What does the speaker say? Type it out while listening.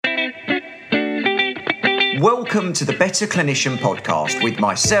Welcome to the Better Clinician podcast with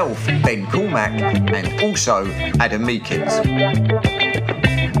myself, Ben Cormack, and also Adam Meakins.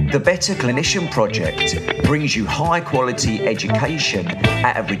 The Better Clinician Project brings you high-quality education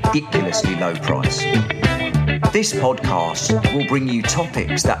at a ridiculously low price. This podcast will bring you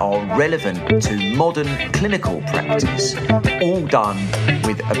topics that are relevant to modern clinical practice, all done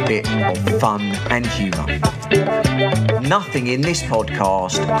with a bit of fun and humour. Nothing in this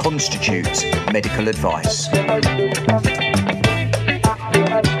podcast constitutes medical advice.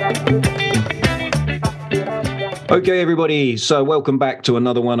 Okay, everybody. So welcome back to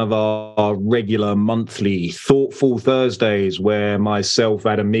another one of our regular monthly Thoughtful Thursdays, where myself,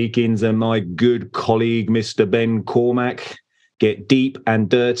 Adam Meakins, and my good colleague, Mr. Ben Cormack, get deep and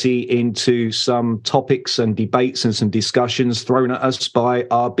dirty into some topics and debates and some discussions thrown at us by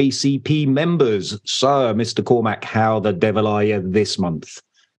our BCP members. So, Mr. Cormack, how the devil are you this month?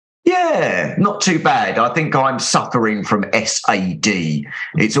 Yeah, not too bad. I think I'm suffering from SAD.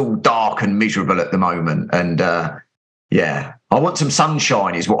 It's all dark and miserable at the moment. And yeah, I want some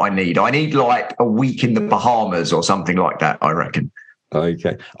sunshine is what I need. I need like a week in the Bahamas or something like that, I reckon.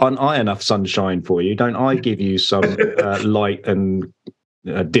 Okay. Aren't I enough sunshine for you? Don't I give you some light and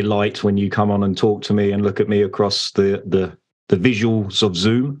delight when you come on and talk to me and look at me across the visuals of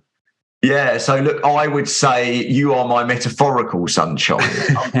Zoom? Yeah, so look, I would say you are my metaphorical sunshine.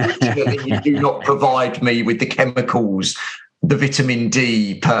 Unfortunately, you do not provide me with the chemicals, the vitamin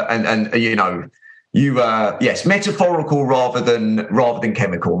D, and you know, you yes, metaphorical rather than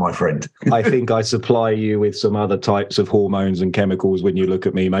chemical, my friend. I think I supply you with some other types of hormones and chemicals when you look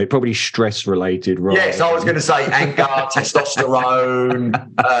at me, mate. Probably stress related, right? Yes, I was going to say anger, testosterone,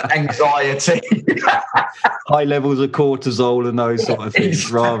 anxiety, high levels of cortisol and those sort of things,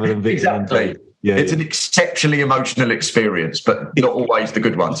 rather than vitamin D. Yeah, it's an exceptionally emotional experience, but not always the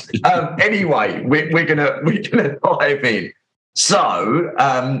good ones. Anyway, we're gonna dive in. So,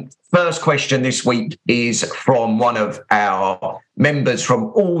 first question this week is from one of our members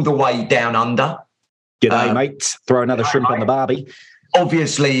from all the way down under. G'day, mate. Throw another shrimp on the barbie.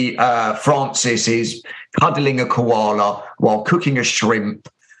 Obviously, Francis is cuddling a koala while cooking a shrimp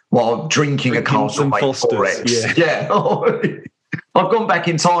while drinking a Castlemaine 4X. Yeah. I've gone back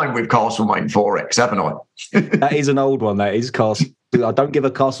in time with Castlemaine 4X, haven't I? That is an old one. That is I don't give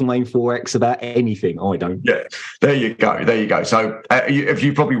a Castlemaine 4X about anything. I don't. Yeah, there you go. So if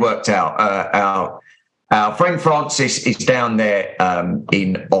you probably worked out, our friend Francis is down there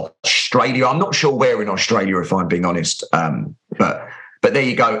in Australia. I'm not sure where in Australia, if I'm being honest. But there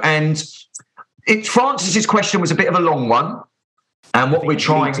you go. And Francis's question was a bit of a long one. And what we're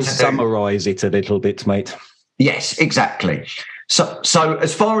trying to summarise it a little bit, mate. Yes, exactly. So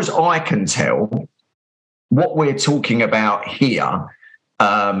as far as I can tell, what we're talking about here,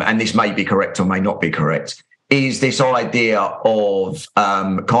 and this may be correct or may not be correct, is this idea of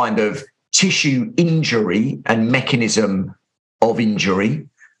kind of tissue injury and mechanism of injury,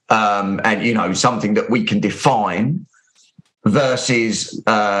 and, you know, something that we can define versus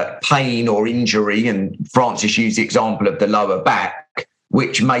pain or injury. And Francis used the example of the lower back,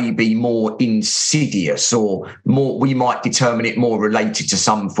 which may be more insidious or more, we might determine it more related to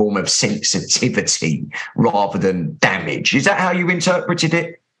some form of sensitivity rather than damage. Is that how you interpreted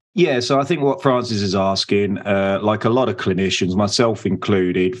it? Yeah, so I think what Francis is asking, like a lot of clinicians, myself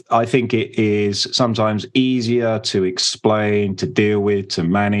included, I think it is sometimes easier to explain, to deal with, to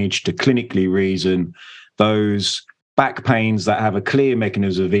manage, to clinically reason those back pains that have a clear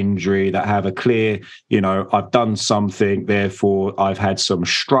mechanism of injury, that have a clear, you know, I've done something, therefore I've had some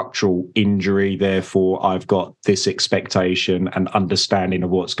structural injury, therefore I've got this expectation and understanding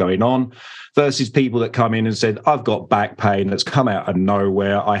of what's going on, versus people that come in and said, I've got back pain that's come out of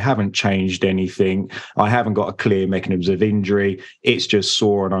nowhere, I haven't changed anything, I haven't got a clear mechanism of injury, it's just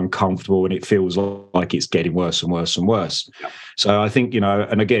sore and uncomfortable and it feels like it's getting worse and worse and worse. Yeah. So I think, you know,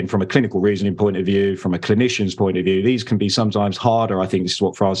 and again, from a clinical reasoning point of view, from a clinician's point of view, these can be sometimes harder. I think this is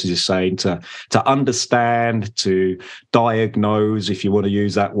what Francis is saying, to understand, to diagnose, if you want to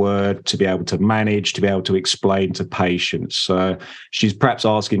use that word, to be able to manage, to be able to explain to patients. So she's perhaps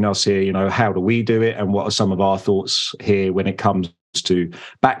asking us here, you know, how do we do it? And what are some of our thoughts here when it comes to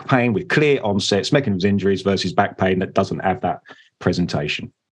back pain with clear onsets, mechanisms injuries versus back pain that doesn't have that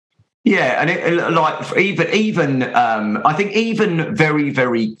presentation? Yeah, and I think even very,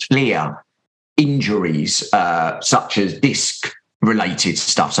 very clear injuries such as disc-related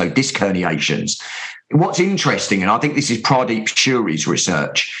stuff, so disc herniations. What's interesting, and I think this is Pradeep Shuri's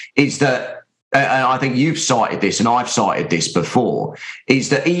research, is that, and I think you've cited this and I've cited this before, is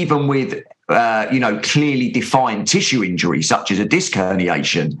that even with clearly defined tissue injury such as a disc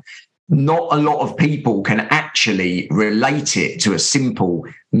herniation, not a lot of people can actually relate it to a simple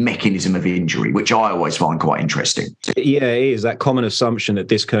mechanism of injury, which I always find quite interesting. Yeah, it is. That common assumption that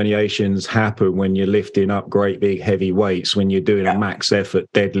disc herniations happen when you're lifting up great big heavy weights, when you're doing a max effort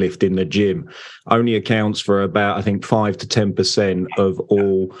deadlift in the gym, only accounts for about, I think, 5 to 10% of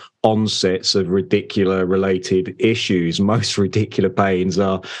all onsets of radicular related issues. Most radicular pains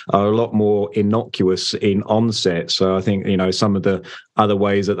are a lot more innocuous in onset. So I think, some of the other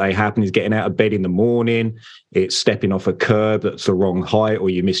ways that they happen is getting out of bed in the morning, it's stepping off a curb that's the wrong height, or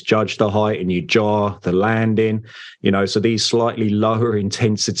you misjudge the height and you jar the landing, so these slightly lower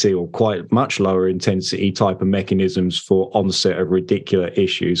intensity or quite much lower intensity type of mechanisms for onset of radicular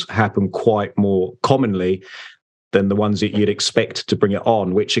issues happen quite more commonly than the ones that you'd expect to bring it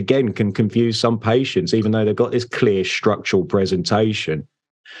on, which again can confuse some patients, even though they've got this clear structural presentation.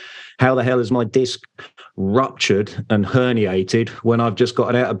 How the hell is my disc ruptured and herniated when I've just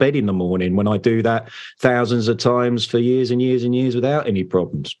gotten out of bed in the morning, when I do that thousands of times for years and years and years without any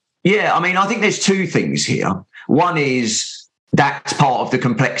problems? Yeah, I think there's two things here. One is that's part of the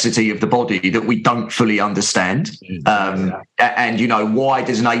complexity of the body that we don't fully understand. And, why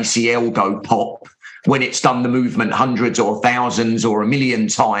does an ACL go pop when it's done the movement hundreds or thousands or a million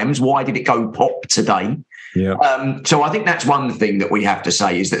times? Why did it go pop today? Yeah. So I think that's one thing that we have to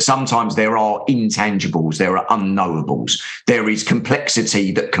say, is that sometimes there are intangibles, there are unknowables, there is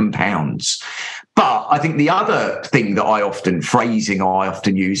complexity that compounds. But I think the other thing that I often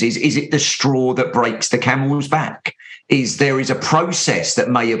use is it the straw that breaks the camel's back? Is there is a process that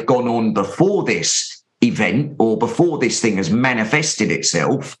may have gone on before this event or before this thing has manifested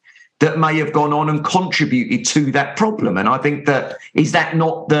itself that may have gone on and contributed to that problem. And I think that is that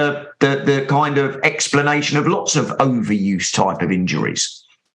not the kind of explanation of lots of overuse type of injuries?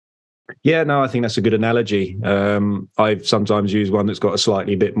 Yeah, no, I think that's a good analogy. I've sometimes used one that's got a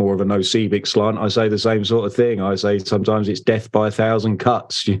slightly bit more of a nocibic slant. I say the same sort of thing. I say sometimes it's death by 1,000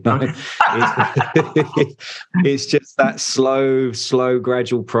 cuts, It's just that slow,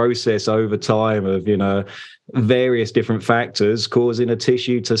 gradual process over time of, various different factors causing a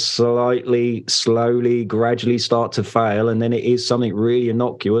tissue to slowly, gradually start to fail. And then it is something really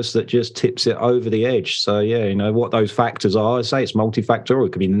innocuous that just tips it over the edge. So, yeah, what those factors are, I say it's multifactorial.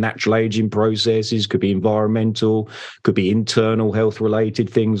 It could be natural aging processes, could be environmental, could be internal health related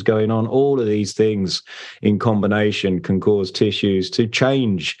things going on. All of these things in combination can cause tissues to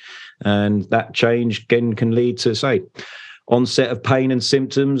change. And that change again can lead to, say, onset of pain and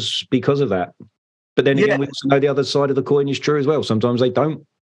symptoms because of that. But then again, we also know the other side of the coin is true as well. Sometimes they don't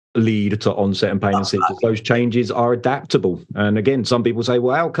lead to onset and pain and symptoms. Those changes are adaptable. And again, some people say,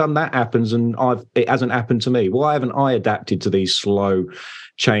 well, how come that happens and it hasn't happened to me? Why haven't I adapted to these slow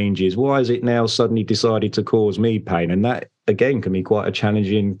changes? Why has it now suddenly decided to cause me pain? And that, again, can be quite a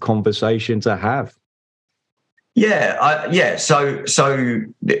challenging conversation to have. Yeah. So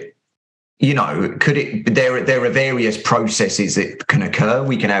could it? There are various processes that can occur.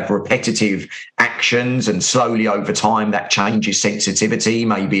 We can have repetitive actions, and slowly over time that changes sensitivity.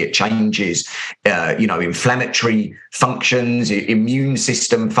 Maybe it changes, inflammatory functions, immune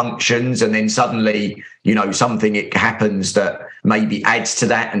system functions, and then suddenly, something it happens that maybe adds to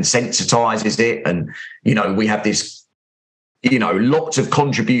that and sensitizes it, and we have this, lots of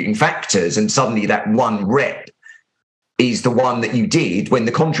contributing factors, and suddenly that one rep is the one that you did when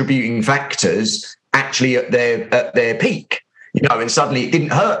the contributing factors actually at their peak, and suddenly it didn't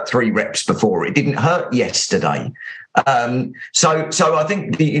hurt 3 reps before, it didn't hurt yesterday. So I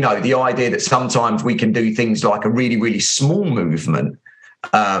think the idea that sometimes we can do things like a really, really small movement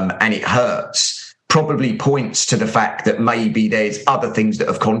and it hurts probably points to the fact that maybe there's other things that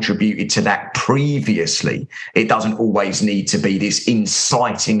have contributed to that previously. It doesn't always need to be this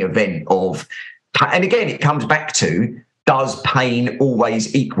inciting event of, and again, it comes back to, does pain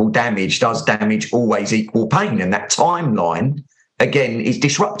always equal damage? Does damage always equal pain? And that timeline, again, is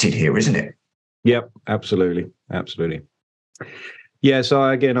disrupted here, isn't it? Yep, absolutely. Yeah, so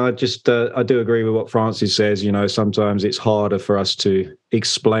again, I do agree with what Francis says. Sometimes it's harder for us to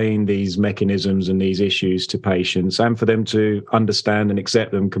explain these mechanisms and these issues to patients and for them to understand and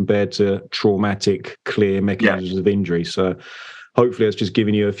accept them compared to traumatic, clear mechanisms of injury. So hopefully it's just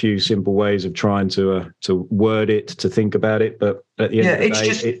giving you a few simple ways of trying to word it, to think about it. But at the end of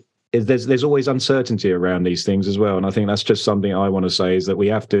the day, there's always uncertainty around these things as well. And I think that's just something I want to say, is that we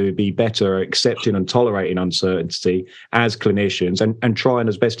have to be better at accepting and tolerating uncertainty as clinicians and trying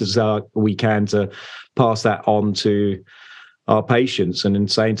as best as we can to pass that on to our patients and then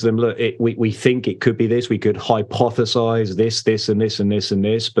saying to them, look, we think it could be this, we could hypothesize this and this and this and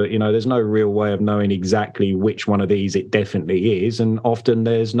this, but there's no real way of knowing exactly which one of these it definitely is. And often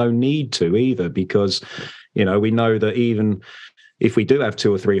there's no need to either, because we know that even if we do have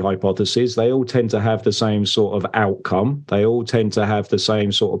 2 or 3 hypotheses, they all tend to have the same sort of outcome. They all tend to have the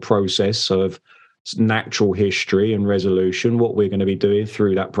same sort of process of natural history and resolution. What we're going to be doing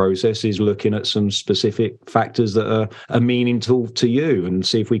through that process is looking at some specific factors that are meaningful to you and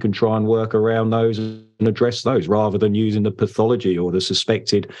see if we can try and work around those and address those, rather than using the pathology or the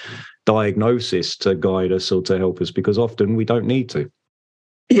suspected diagnosis to guide us or to help us, because often we don't need to.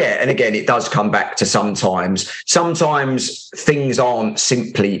 Yeah, and again, it does come back to sometimes things aren't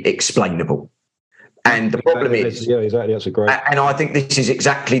simply explainable. And the problem is, yeah, exactly. That's a great. And I think this is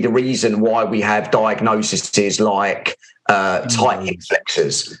exactly the reason why we have diagnoses like tight hip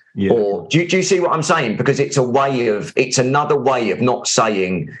flexors. Yeah. Or do you see what I'm saying? Because it's another way of not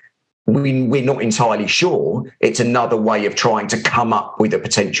saying we're not entirely sure. It's another way of trying to come up with a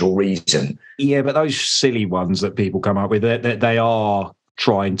potential reason. Yeah, but those silly ones that people come up with, they are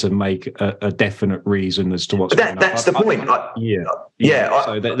trying to make a definite reason as to what's going on. That's the point.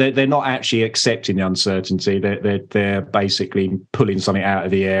 So they're not actually accepting the uncertainty. They're basically pulling something out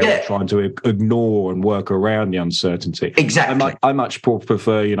of the air and trying to ignore and work around the uncertainty. Exactly. I much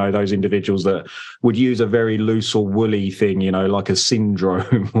prefer, those individuals that would use a very loose or woolly thing, like a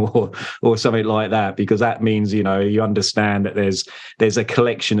syndrome or something like that, because that means, you understand that there's a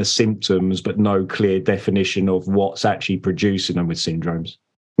collection of symptoms, but no clear definition of what's actually producing them with syndromes.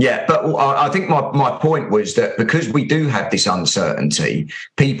 Yeah, but I think my point was that because we do have this uncertainty,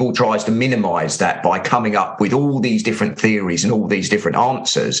 people tries to minimise that by coming up with all these different theories and all these different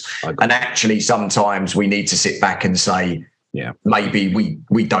answers. And actually, sometimes we need to sit back and say, maybe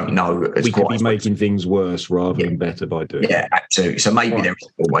we don't know. We could be making things worse rather than better by doing it. Yeah, absolutely. So maybe there is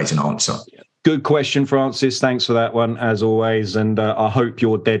always an answer. Yeah. Good question, Francis. Thanks for that one, as always. And I hope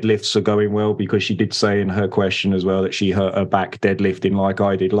your deadlifts are going well, because she did say in her question as well that she hurt her back deadlifting like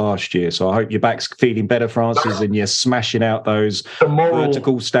I did last year. So I hope your back's feeling better, Francis, and you're smashing out those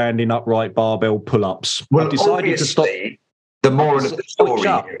vertical standing upright barbell pull-ups. Well, I've decided to stop. The moral of the story.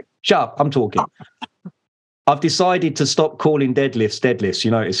 Shut up, I'm talking. I've decided to stop calling deadlifts. You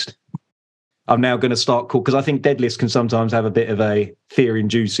noticed? I'm now going to start because I think deadlifts can sometimes have a bit of a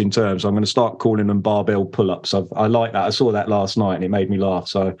fear-inducing term. So I'm going to start calling them barbell pull-ups. I like that. I saw that last night and it made me laugh.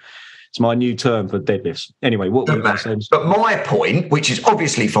 So it's my new term for deadlifts. Anyway, what were you saying? But my point, which is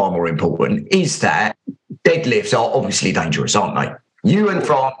obviously far more important, is that deadlifts are obviously dangerous, aren't they? You and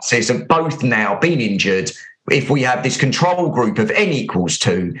Francis have both now been injured. If we have this control group of N equals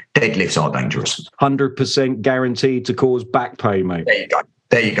 2, deadlifts are dangerous. 100% guaranteed to cause back pain, mate.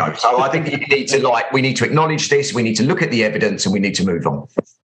 There you go. So I think we need to acknowledge this. We need to look at the evidence and we need to move on.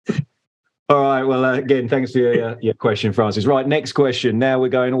 All right. Well, again, thanks for your question, Francis. Right. Next question. Now we're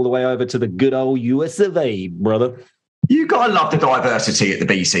going all the way over to the good old US of A, brother. You gotta love the diversity at the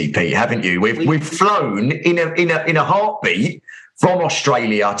BCP, haven't you? We've flown in a heartbeat from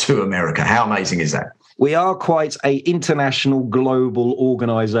Australia to America. How amazing is that? We are quite a international, global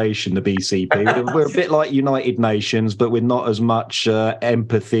organisation, the BCP. We're a bit like United Nations, but with not as much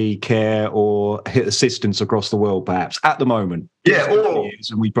empathy, care, or assistance across the world, perhaps, at the moment. Yeah,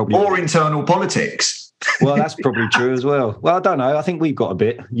 or internal politics. Well, that's probably true as well. Well, I don't know. I think we've got a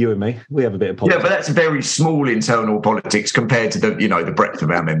bit, you and me. We have a bit of politics. Yeah, but that's very small internal politics compared to the breadth of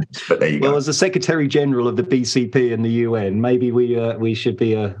our members. But there you go. Well, as the Secretary General of the BCP and the UN, maybe we should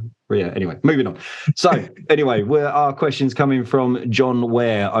be anyway, moving on. So anyway, our question's coming from John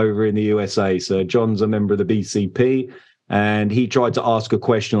Ware over in the USA. So John's a member of the BCP, and he tried to ask a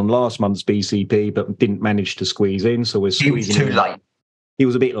question on last month's BCP, but didn't manage to squeeze in. So we're squeezing him. He was too late. He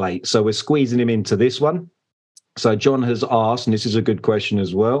was a bit late. So we're squeezing him into this one. So John has asked, and this is a good question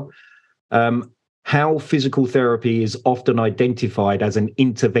as well, how physical therapy is often identified as an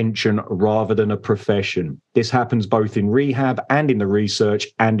intervention rather than a profession. This happens both in rehab and in the research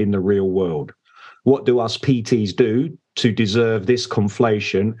and in the real world. What do us PTs do to deserve this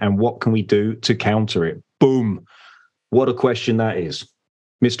conflation, and what can we do to counter it? Boom. What a question that is.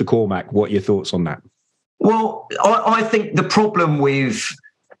 Mr. Cormack, what are your thoughts on that? Well, I think the problem with,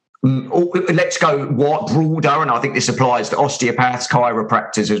 let's go broader, and I think this applies to osteopaths,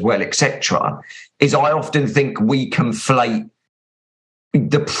 chiropractors as well, etc., is I often think we conflate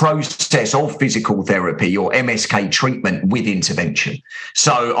the process of physical therapy or MSK treatment with intervention.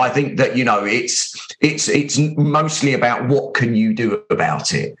 So I think that, it's mostly about what can you do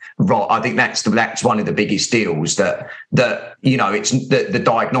about it. Right. I think that's one of the biggest deals that it's the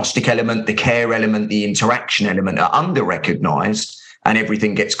diagnostic element, the care element, the interaction element are under-recognized, and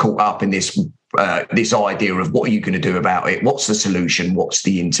everything gets caught up in this idea of what are you going to do about it? What's the solution? What's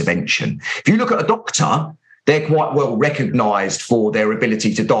the intervention? If you look at a doctor, they're quite well recognised for their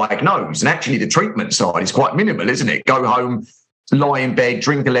ability to diagnose. And actually the treatment side is quite minimal, isn't it? Go home, lie in bed,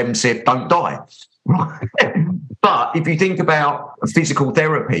 drink a Lemsip, don't die. But if you think about physical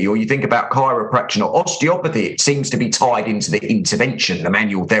therapy, or you think about chiropractic or osteopathy, it seems to be tied into the intervention, the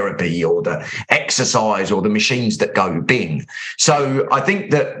manual therapy or the exercise or the machines that go bing. So I think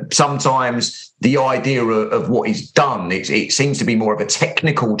that sometimes the idea of what is done, it seems to be more of a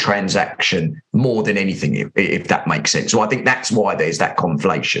technical transaction more than anything, if that makes sense. So I think that's why there's that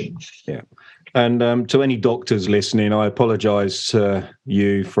conflation. Yeah. And to any doctors listening, I apologise to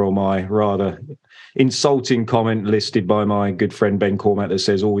you for my rather insulting comment listed by my good friend Ben Cormack that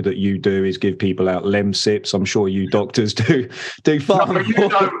says all that you do is give people out Lemsips. I'm sure you doctors do far more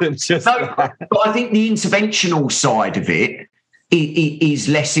than just that. But I think the interventional side of it is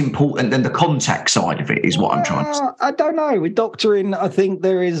less important than the contact side of it, is what I'm trying to say. I don't know. With doctoring, I think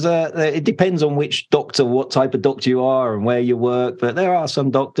there is it depends on which doctor, what type of doctor you are and where you work. But there are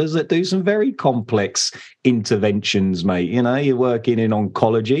some doctors that do some very complex interventions, mate. You're working in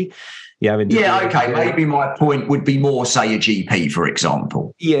oncology. Maybe my point would be more, say, a GP, for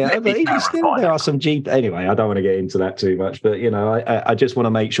example. Yeah, but even still, there are some GP. Anyway, I don't want to get into that too much, but I just want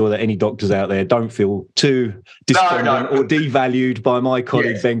to make sure that any doctors out there don't feel too despondent or devalued by my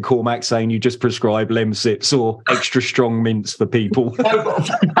colleague Ben Cormack saying you just prescribe Lemsips or extra strong mints for people.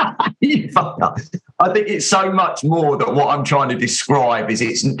 I think it's so much more that what I'm trying to describe is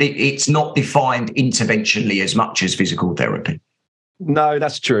it's not defined interventionally as much as physical therapy. No,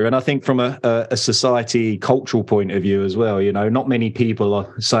 that's true. And I think from a society cultural point of view as well, not many people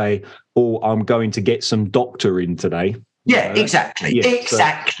say, oh, I'm going to get some doctoring today. Yeah, exactly. Yeah,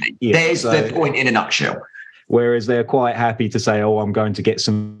 exactly. There's the point in a nutshell. Whereas they're quite happy to say, oh, I'm going to get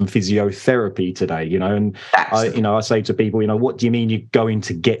some physiotherapy today, and I say to people, what do you mean you're going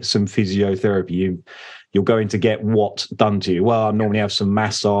to get some physiotherapy? You're going to get what done to you? Well, I normally have some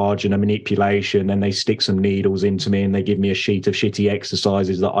massage and a manipulation, and they stick some needles into me and they give me a sheet of shitty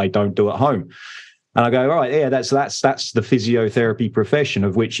exercises that I don't do at home. And I go, right, yeah, that's the physiotherapy profession,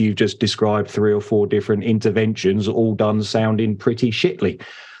 of which you've just described 3 or 4 different interventions, all done sounding pretty shitly.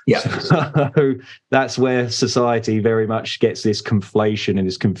 Yeah. So that's where society very much gets this conflation and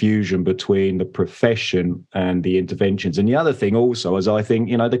this confusion between the profession and the interventions. And the other thing also is, I think,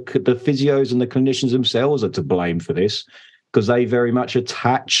 the physios and the clinicians themselves are to blame for this, because they very much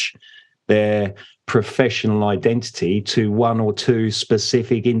attach their professional identity to 1 or 2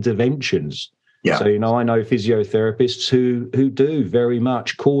 specific interventions. Yeah. So, I know physiotherapists who do very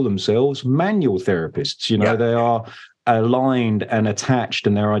much call themselves manual therapists. They are aligned and attached,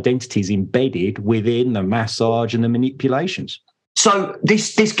 and their identities embedded within the massage and the manipulations. So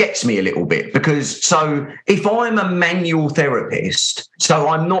this gets me a little bit, because if I'm a manual therapist, so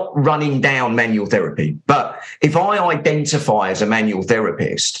I'm not running down manual therapy, but if I identify as a manual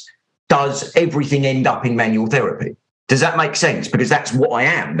therapist, does everything end up in manual therapy? Does that make sense? Because that's what I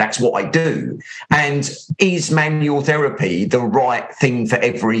am. That's what I do. And is manual therapy the right thing for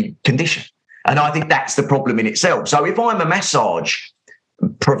every condition? And I think that's the problem in itself. So if I'm a massage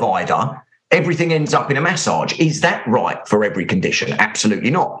provider, everything ends up in a massage. Is that right for every condition?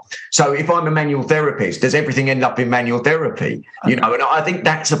 Absolutely not. So if I'm a manual therapist, does everything end up in manual therapy? And I think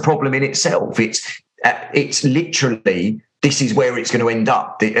that's a problem in itself. It's literally, this is where it's going to end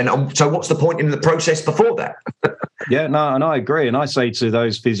up. And so what's the point in the process before that? Yeah, no, and I agree. And I say to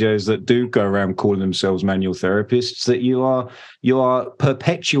those physios that do go around calling themselves manual therapists that you are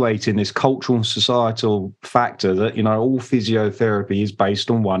perpetuating this cultural and societal factor that, all physiotherapy is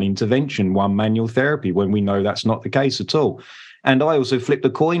based on one intervention, one manual therapy, when we know that's not the case at all. And I also flip the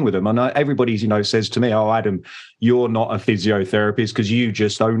coin with them. And everybody, says to me, oh, Adam, you're not a physiotherapist because you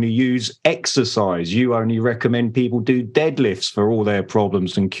just only use exercise. You only recommend people do deadlifts for all their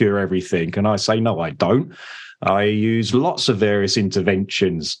problems and cure everything. And I say, no, I don't. I use lots of various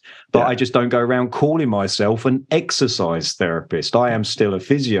interventions, but I just don't go around calling myself an exercise therapist. I am still a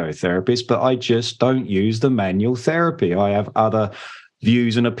physiotherapist, but I just don't use the manual therapy. I have other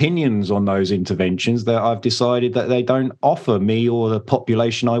views and opinions on those interventions that I've decided that they don't offer me or the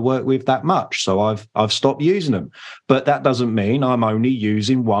population I work with that much. So I've stopped using them. But that doesn't mean I'm only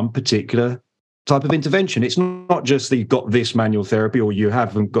using one particular type of intervention. It's not just that you've got this manual therapy or you've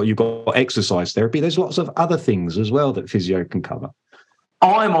got exercise therapy. There's lots of other things as well that physio can cover.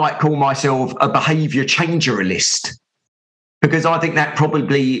 I might call myself a behaviour changeralist, because I think that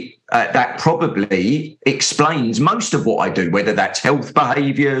probably explains most of what I do, whether that's health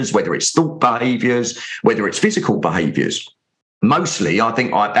behaviours, whether it's thought behaviours, whether it's physical behaviours. Mostly, I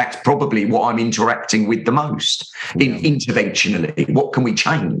think that's probably what I'm interacting with the most interventionally. What can we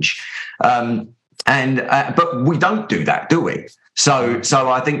change? But we don't do that, do we? So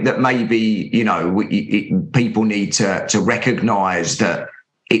I think that maybe, people need to recognise that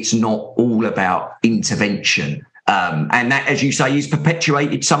it's not all about intervention. And that, as you say, is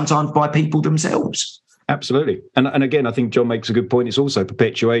perpetuated sometimes by people themselves. Absolutely. And again, I think John makes a good point. It's also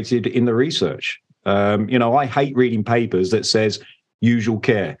perpetuated in the research. I hate reading papers that says usual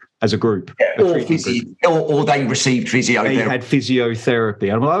care as a group. Or they received physiotherapy. They had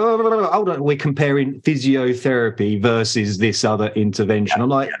physiotherapy. And I'm like, hold on, we're comparing physiotherapy versus this other intervention. Yeah, I'm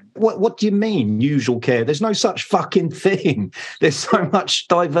like, what do you mean usual care? There's no such fucking thing. There's so much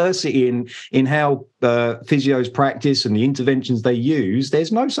diversity in how physios practice and the interventions they use.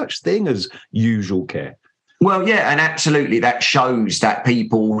 There's no such thing as usual care. Well, yeah, and absolutely that shows that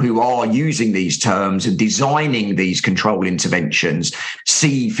people who are using these terms and designing these control interventions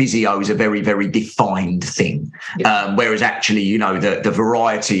see physio as a very, very defined thing. Yeah. Whereas actually, the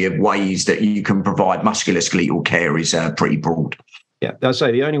variety of ways that you can provide musculoskeletal care is pretty broad. Yeah, I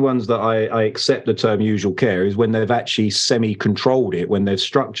say the only ones that I accept the term usual care is when they've actually semi-controlled it, when they've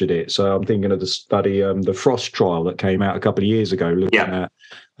structured it. So I'm thinking of the study, the Frost trial that came out a couple of years ago, looking at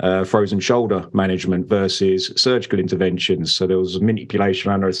frozen shoulder management versus surgical interventions. So there was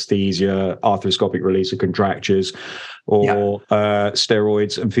manipulation, anesthesia, arthroscopic release of contractures, or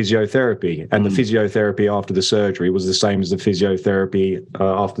steroids and physiotherapy. And the physiotherapy after the surgery was the same as the physiotherapy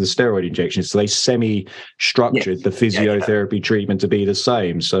after the steroid injection. So they semi-structured the physiotherapy treatment to be the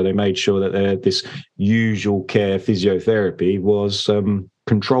same. So they made sure that this usual care physiotherapy was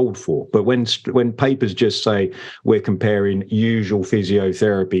controlled for. But when papers just say we're comparing usual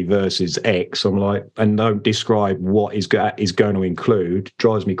physiotherapy versus X, I'm like, and don't describe what is going to include,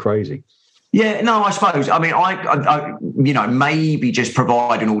 drives me crazy. Yeah, no, I suppose. I mean, I maybe just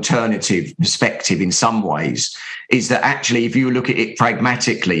provide an alternative perspective in some ways, is that actually, if you look at it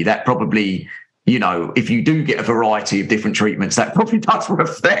pragmatically, that probably, if you do get a variety of different treatments, that probably does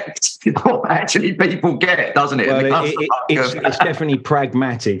reflect what actually people get, doesn't it? Well, it's definitely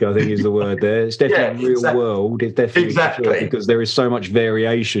pragmatic, I think is the word there. It's definitely real world. It's definitely because there is so much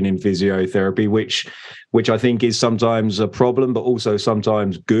variation in physiotherapy, which I think is sometimes a problem, but also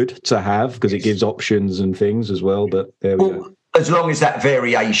sometimes good to have because it gives options and things as well. But there we go. As long as that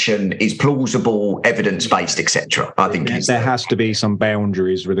variation is plausible, evidence-based, etc. I think there has to be some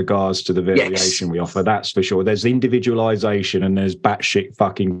boundaries with regards to the variation we offer. That's for sure. There's individualization and there's batshit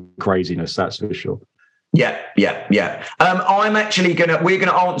fucking craziness. That's for sure. Yeah. I'm actually we're going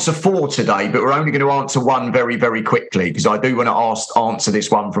to answer 4 today, but we're only going to answer 1 very, very quickly because I do want to answer this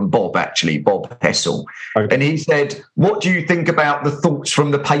one from Bob Hessel. Okay. And he said, what do you think about the thoughts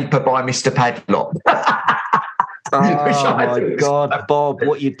from the paper by Mr. Padlock? Oh my God, Bob,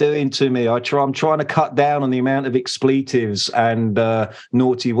 what you're doing to me. I'm trying to cut down on the amount of expletives and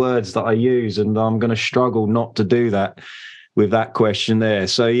naughty words that I use, and I'm going to struggle not to do that with that question there.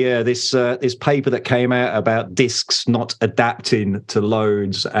 So yeah, this paper that came out about discs not adapting to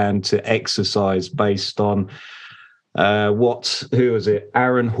loads and to exercise based on who was it?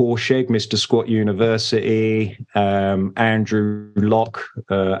 Aaron Horsheg, Mr. Squat University, Andrew Locke,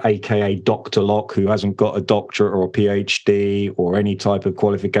 aka Dr. Locke, who hasn't got a doctorate or a PhD or any type of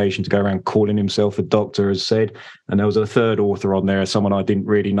qualification to go around calling himself a doctor, has said. And there was a third author on there, someone I didn't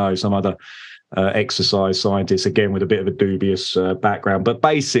really know, some other exercise scientist, again with a bit of a dubious background. But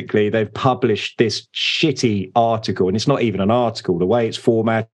basically, they've published this shitty article, and it's not even an article. The way it's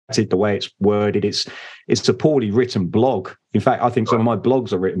formatted, the way it's worded, it's a poorly written blog. In fact, I think some of my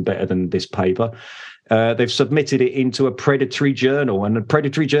blogs are written better than this paper. They've submitted it into a predatory journal, and the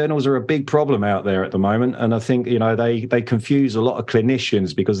predatory journals are a big problem out there at the moment. And I think, they confuse a lot of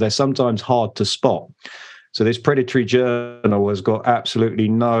clinicians because they're sometimes hard to spot. So this predatory journal has got absolutely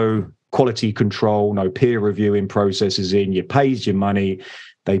no quality control, no peer reviewing processes in. You pays your money,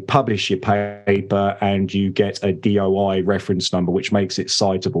 they publish your paper, and you get a DOI reference number, which makes it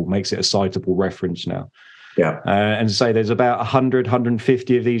citable, makes it a citable reference now. Yeah. And say there's about 100,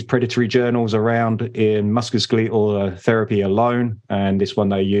 150 of these predatory journals around in musculoskeletal therapy alone. And this one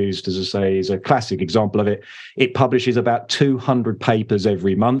they used, as I say, is a classic example of it. It publishes about 200 papers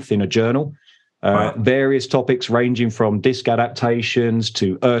every month in a journal. Various topics ranging from disk adaptations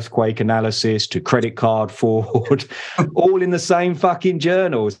to earthquake analysis to credit card fraud, all in the same fucking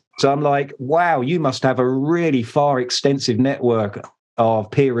journal. So I'm like, wow, you must have a really extensive network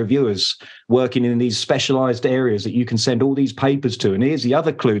of peer reviewers working in these specialized areas that you can send all these papers to. And here's the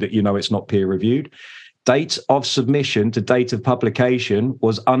other clue that you know it's not peer reviewed. Date of submission to date of publication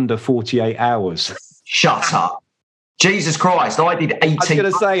was under 48 hours. Shut up. Jesus Christ, I did 18 months. I was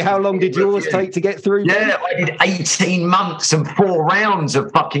going to say, how long did yours take to get through? Yeah, I did 18 months and 4 rounds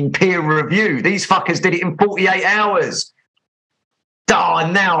of fucking peer review. These fuckers did it in 48 hours.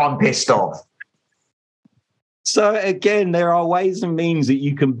 Darn, now I'm pissed off. So again, there are ways and means that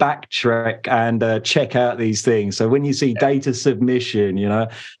you can backtrack and check out these things. So when you see data submission,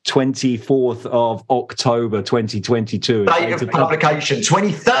 24th of October, 2022. Date of publication,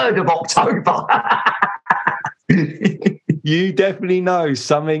 23rd of October. You definitely know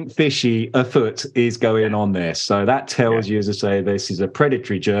something fishy afoot is going on there. So that tells you, as I say, this is a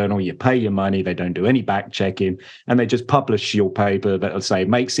predatory journal. You pay your money. They don't do any back checking, and they just publish your paper that, let's say,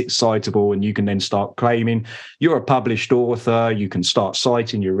 makes it citable, and you can then start claiming you're a published author. You can start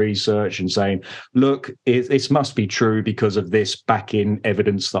citing your research and saying, look, this must be true because of this back-in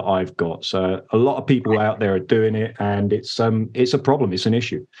evidence that I've got. So a lot of people out there are doing it, and it's a problem. It's an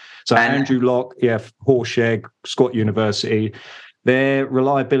issue. So Andrew Locke, Horseshaw, Scott University, their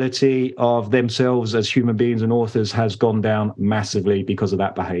reliability of themselves as human beings and authors has gone down massively because of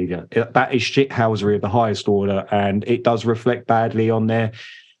that behaviour. That is shithousery of the highest order, and it does reflect badly on their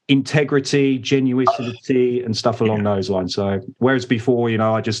integrity, genuinity, and stuff along those lines. So whereas before,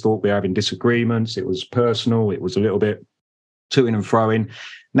 I just thought we were having disagreements, it was personal, it was a little bit to-ing and fro-ing.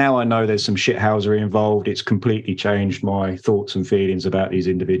 Now I know there's some shithousery involved. It's completely changed my thoughts and feelings about these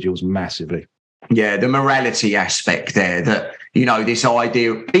individuals massively. Yeah, the morality aspect there, that, this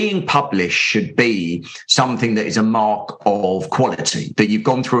idea of being published should be something that is a mark of quality, that you've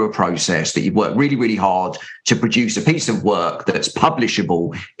gone through a process, that you've worked really, really hard to produce a piece of work that's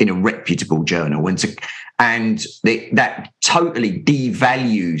publishable in a reputable journal. And that totally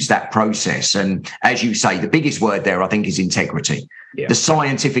devalues that process. And as you say, the biggest word there, I think, is integrity. Yeah. The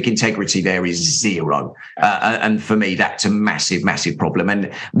scientific integrity there is zero. And for me, that's a massive, massive problem.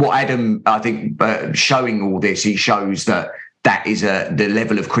 And what Adam, I think, showing all this, he shows that is the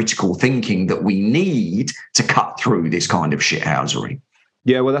level of critical thinking that we need to cut through this kind of shithousery.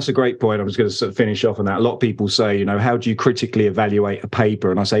 Yeah, well, that's a great point. I was going to sort of finish off on that. A lot of people say, how do you critically evaluate a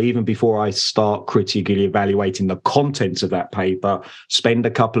paper? And I say, even before I start critically evaluating the contents of that paper, spend a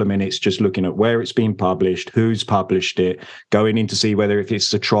couple of minutes just looking at where it's been published, who's published it, going in to see whether if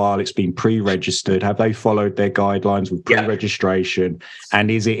it's a trial, it's been pre-registered, have they followed their guidelines with pre-registration, and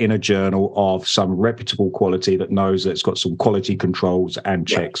is it in a journal of some reputable quality that knows that it's got some quality controls and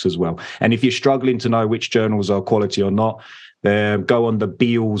checks as well. And if you're struggling to know which journals are quality or not, go on the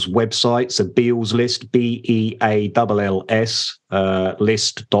Beales website, so Beales List, BEALLS,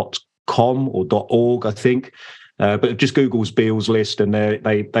 list.com or .org, I think. But just Google's Beales List, and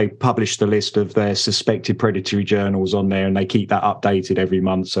they publish the list of their suspected predatory journals on there, and they keep that updated every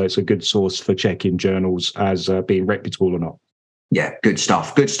month. So it's a good source for checking journals as being reputable or not. Yeah, good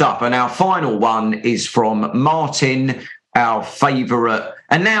stuff. Good stuff. And our final one is from Martin, our favourite,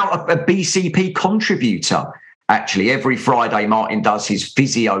 and now a BCP contributor. Actually, every Friday, Martin does his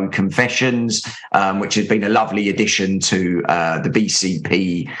Physio Confessions, which has been a lovely addition to the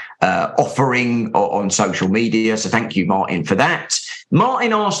BCP offering on social media. So thank you, Martin, for that.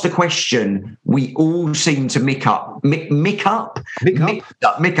 Martin asked a question we all seem to mick up. Mick up,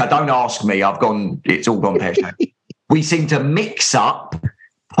 don't ask me. It's all gone pear-shaped. We seem to mix up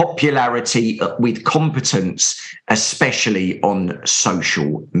popularity with competence, especially on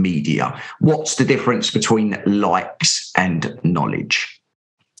social media. What's the difference between likes and knowledge?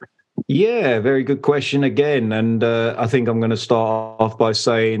 Yeah, very good question again. And I think I'm going to start off by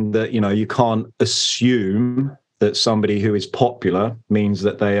saying that, you can't assume that somebody who is popular means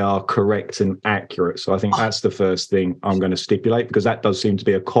that they are correct and accurate. So I think that's the first thing I'm going to stipulate, because that does seem to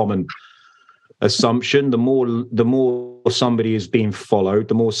be a common assumption. The more somebody is being followed,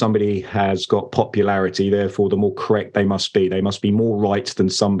 the more somebody has got popularity, therefore the more correct they must be. They must be more right than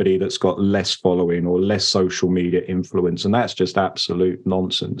somebody that's got less following or less social media influence, and that's just absolute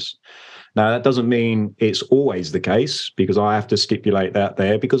nonsense. Now, that doesn't mean it's always the case, because I have to stipulate that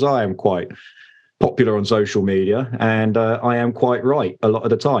there, because I am quite popular on social media, and I am quite right a lot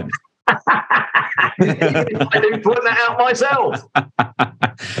of the time. I didn't point that out myself.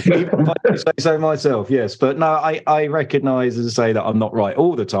 Even if I do say so myself, yes. But no, I recognise, as I say, that I'm not right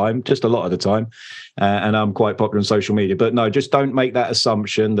all the time, just a lot of the time. And I'm quite popular on social media. But no, just don't make that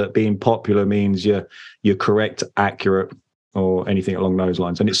assumption that being popular means you're correct, accurate, or anything along those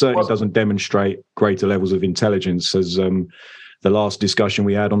lines. And it certainly doesn't demonstrate greater levels of intelligence, as the last discussion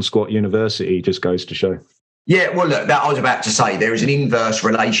we had on Squat University just goes to show. Yeah, well, look, that I was about to say, there is an inverse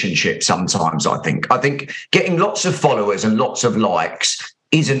relationship sometimes, I think. I think getting lots of followers and lots of likes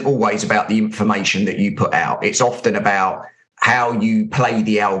isn't always about the information that you put out. It's often about how you play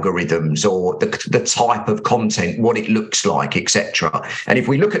the algorithms or the type of content, what it looks like, etc. And if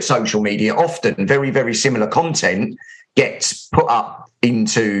we look at social media, often very, very similar content gets put up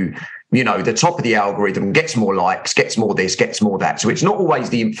into, the top of the algorithm, gets more likes, gets more this, gets more that. So it's not always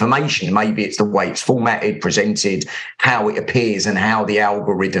the information. Maybe it's the way it's formatted, presented, how it appears, and how the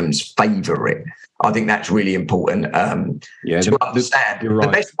algorithms favour it. I think that's really important to understand. Right.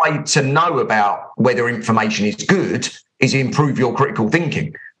 The best way to know about whether information is good is improve your critical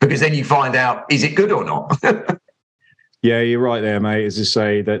thinking, because then you find out, is it good or not? Yeah, you're right there, mate. As I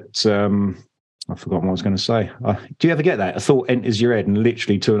say that... I've forgotten what I was going to say. Do you ever get that? A thought enters your head and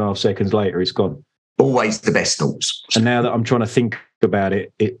literally 2.5 seconds later, it's gone. Always the best thoughts. And now that I'm trying to think about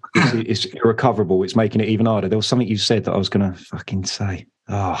it, it's irrecoverable. It's making it even harder. There was something you said that I was going to fucking say.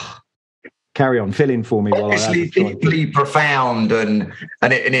 Carry on, fill in for me. Obviously deeply profound, and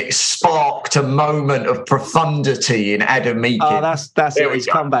it sparked a moment of profundity in Adam Meakin. Oh, that's it. It's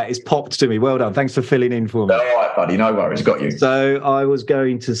come back. It's popped to me. Well done. Thanks for filling in for me. All right, buddy. No worries. Got you. So I was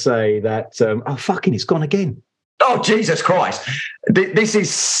going to say that. It's gone again. Oh, Jesus Christ! This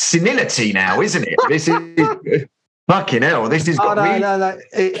is senility now, isn't it? This is. Fucking hell, this is...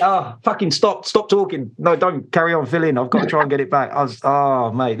 No. Fucking stop talking. No, don't carry on, fill in. I've got to try and get it back.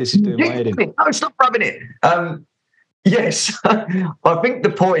 Mate, this is doing my head in. No, stop rubbing it. Yes, I think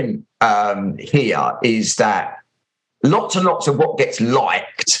the point here is that lots and lots of what gets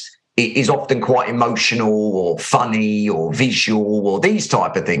liked is often quite emotional or funny or visual or these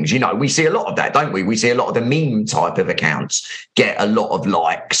type of things. We see a lot of that, don't we? We see a lot of the meme type of accounts get a lot of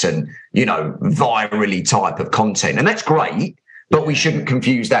likes and, virally type of content. And that's great, but we shouldn't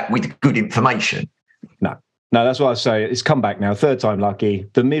confuse that with good information. No, that's why I say it's come back now. Third time lucky.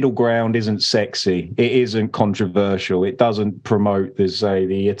 The middle ground isn't sexy. It isn't controversial. It doesn't promote,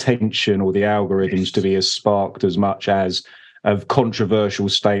 the attention or the algorithms to be as sparked as much as a controversial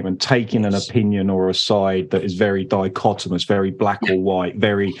statement, taking an opinion or a side that is very dichotomous, very black or white,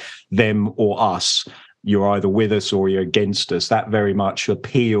 very them or us. You're either with us or you're against us. That very much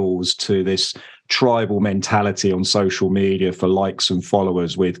appeals to this tribal mentality on social media for likes and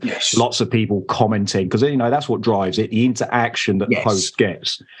followers, with lots of people commenting, because that's what drives it, the interaction that the post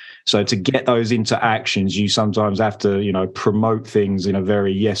gets. So to get those interactions, you sometimes have to promote things in a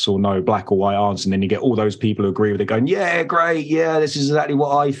very yes or no, black or white answer, and then you get all those people who agree with it going, yeah, great, yeah, this is exactly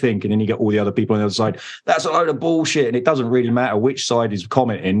what I think, and then you get all the other people on the other side, that's a load of bullshit. And it doesn't really matter which side is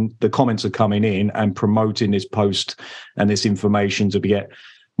commenting, the comments are coming in and promoting this post and this information to get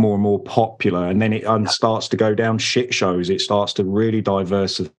more and more popular, and then it starts to go down shit shows. It starts to really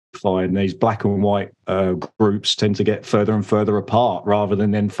diversify, and these black and white groups tend to get further and further apart rather than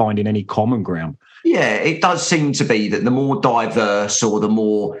then finding any common ground. Yeah, it does seem to be that the more diverse or the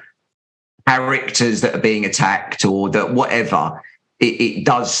more characters that are being attacked or that whatever, it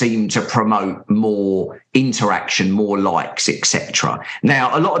does seem to promote more interaction, more likes, etc.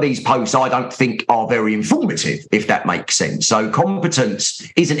 Now, a lot of these posts I don't think are very informative, if that makes sense. So competence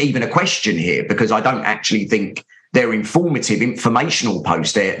isn't even a question here, because I don't actually think they're informative, informational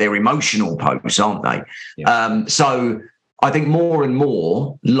posts. They're emotional posts, aren't they? Yeah. So I think more and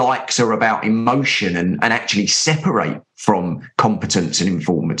more likes are about emotion and actually separate from competence and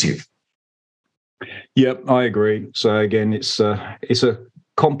informative. Yep, I agree. So again, it's a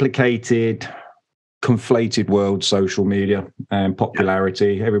complicated, conflated world, social media and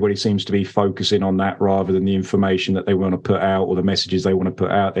popularity. Everybody seems to be focusing on that rather than the information that they want to put out or the messages they want to put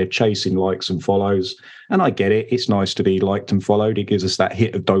out. They're chasing likes and follows. And I get it. It's nice to be liked and followed. It gives us that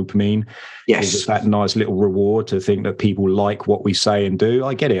hit of dopamine. Yes. It gives us that nice little reward to think that people like what we say and do.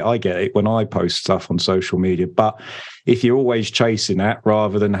 I get it when I post stuff on social media. But if you're always chasing that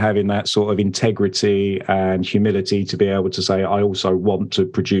rather than having that sort of integrity and humility to be able to say, I also want to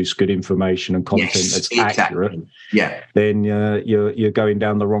produce good information and content that's accurate, then you're going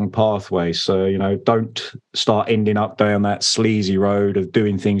down the wrong pathway. So, don't start ending up down that sleazy road of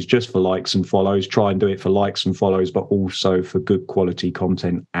doing things just for likes and follows. Try and do it for likes and follows, but also for good quality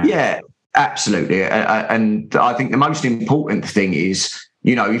content. Yeah, absolutely. And I think the most important thing is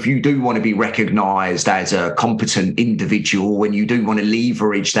if you do want to be recognised as a competent individual and you do want to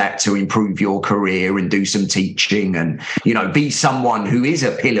leverage that to improve your career and do some teaching and, be someone who is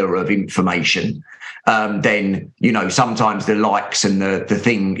a pillar of information, then, sometimes the likes and the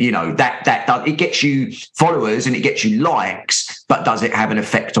thing, that it gets you followers and it gets you likes, but does it have an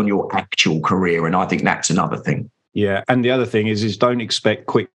effect on your actual career? And I think that's another thing. Yeah. And the other thing is don't expect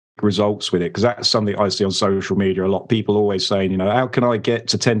quick results with it, because that's something I see on social media a lot. People always saying, how can I get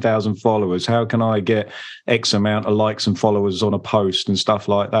to 10,000 followers? How can I get X amount of likes and followers on a post and stuff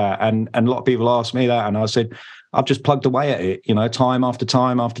like that? And a lot of people ask me that, and I said, I've just plugged away at it, time after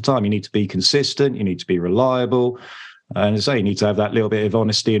time after time. You need to be consistent. You need to be reliable. And as I say, you need to have that little bit of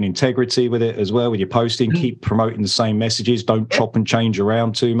honesty and integrity with it as well. With your posting, keep promoting the same messages. Don't chop and change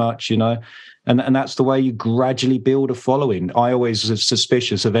around too much, And that's the way you gradually build a following. I always was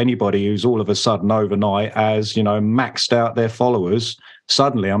suspicious of anybody who's all of a sudden overnight as, maxed out their followers.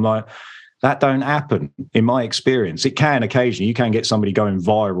 Suddenly I'm like, that don't happen in my experience. It can occasionally. You can get somebody going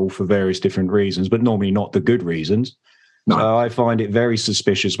viral for various different reasons, but normally not the good reasons. No. So I find it very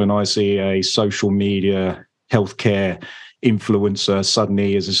suspicious when I see a social media healthcare influencer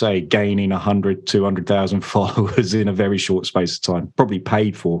suddenly, as I say, gaining 100, 200,000 followers in a very short space of time, probably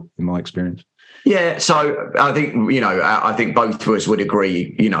paid for in my experience. Yeah, so I think, I think both of us would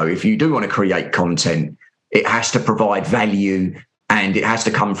agree, if you do want to create content, it has to provide value and it has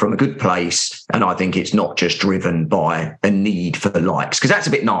to come from a good place. And I think it's not just driven by a need for the likes, because that's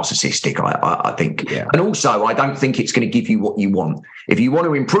a bit narcissistic, I think. Yeah. And also, I don't think it's going to give you what you want. If you want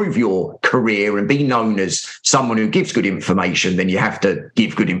to improve your career and be known as someone who gives good information, then you have to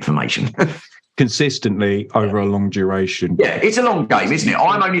give good information. Consistently over a long duration. Yeah, it's a long game, isn't it?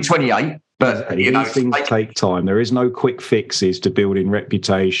 I'm only 28. But these things take time. There is no quick fixes to building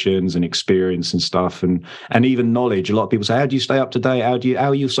reputations and experience and stuff, and even knowledge. A lot of people say, "How do you stay up to date? How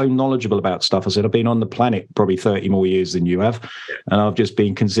are you so knowledgeable about stuff?" I said, "I've been on the planet probably 30 more years than you have, and I've just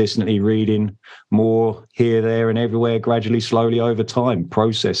been consistently reading more here, there, and everywhere, gradually, slowly over time.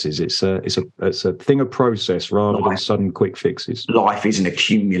 Processes. It's a thing of process rather than sudden quick fixes. Life is an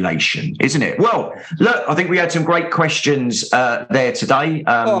accumulation, isn't it? Well, look, I think we had some great questions there today.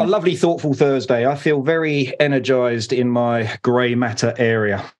 Lovely, thoughtful Thursday. I feel very energized in my grey matter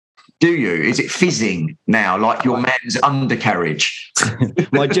area. Do you? Is it fizzing now, like your man's undercarriage?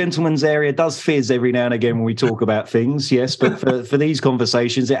 My gentleman's area does fizz every now and again when we talk about things, yes, but for these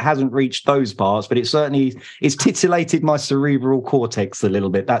conversations, it hasn't reached those parts, but it's titillated my cerebral cortex a little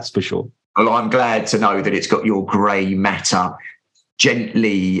bit, that's for sure. Well, I'm glad to know that it's got your grey matter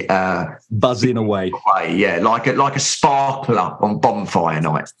gently buzzing away. Yeah, like a sparkler on bonfire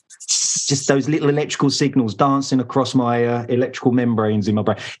night. Just those little electrical signals dancing across my electrical membranes in my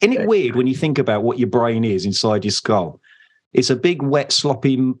brain. Isn't it weird when you think about what your brain is inside your skull? It's a big, wet,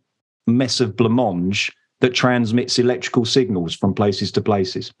 sloppy mess of blancmange that transmits electrical signals from places to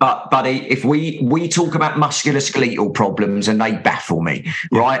places. But, buddy, if we talk about musculoskeletal problems and they baffle me,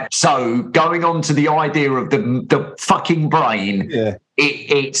 right? So going on to the idea of the fucking brain,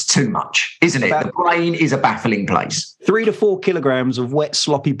 it's too much, isn't it? The brain is a baffling place. 3 to 4 kilograms of wet,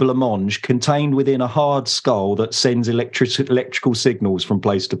 sloppy blancmange contained within a hard skull that sends electrical signals from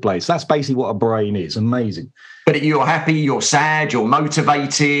place to place. That's basically what a brain is. Amazing. But you're happy, you're sad, you're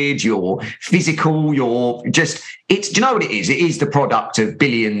motivated, you're physical, you're just... do you know what it is? It is the product of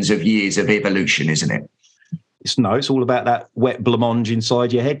billions of years of evolution, isn't it? It's all about that wet blancmange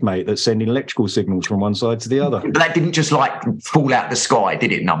inside your head, mate, that's sending electrical signals from one side to the other. But that didn't just fall out the sky,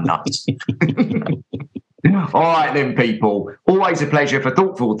 did it, numbnuts? All right then, people. Always a pleasure for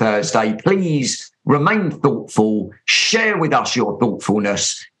Thoughtful Thursday. Please remain thoughtful, share with us your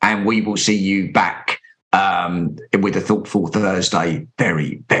thoughtfulness, and we will see you back with a Thoughtful Thursday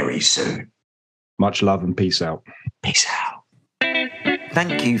very, very soon. Much love and peace out. Peace out.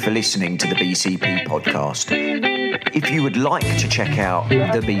 Thank you for listening to the BCP podcast. If you would like to check out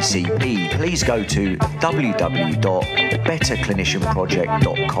the BCP, please go to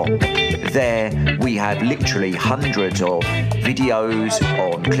www.betterclinicianproject.com. There we have literally hundreds of videos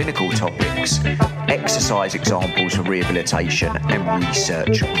on clinical topics, exercise examples for rehabilitation and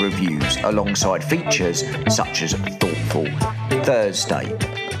research reviews, alongside features such as Thoughtful Thursday.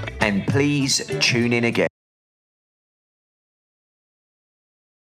 And please tune in again.